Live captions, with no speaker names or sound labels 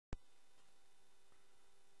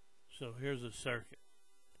So here's a circuit.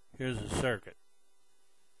 Here's a circuit.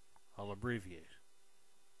 I'll abbreviate.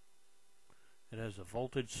 It has a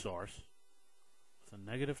voltage source with a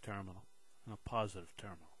negative terminal and a positive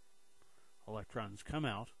terminal. Electrons come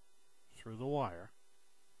out through the wire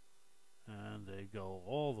and they go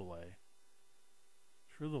all the way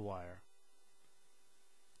through the wire,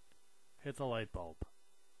 hit the light bulb,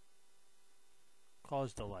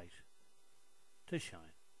 cause the light to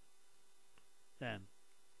shine, then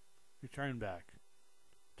return back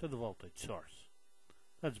to the voltage source.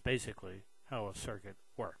 That's basically how a circuit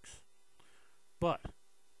works. But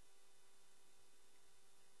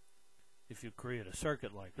if you create a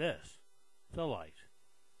circuit like this, the light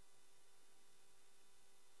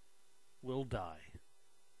will die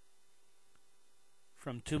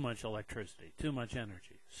from too much electricity, too much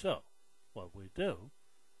energy. So what we do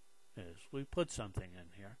is we put something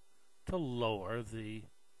in here to lower the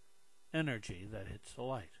energy that hits the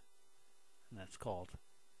light, and that's called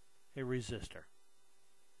a resistor.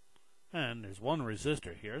 And there's one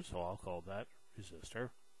resistor here, so I'll call that resistor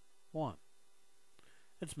 1.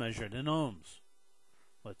 It's measured in ohms.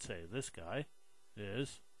 Let's say this guy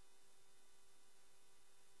is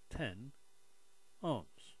 10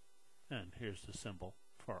 ohms. And here's the symbol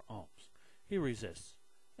for ohms. He resists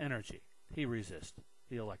energy. He resists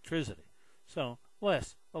the electricity. So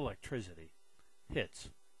less electricity hits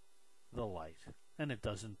the light and it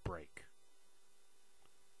doesn't break.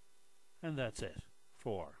 And that's it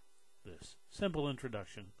for this simple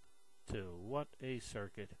introduction to what a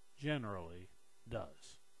circuit generally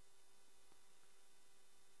does.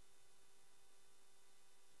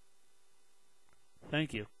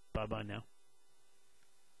 Thank you. Bye-bye now.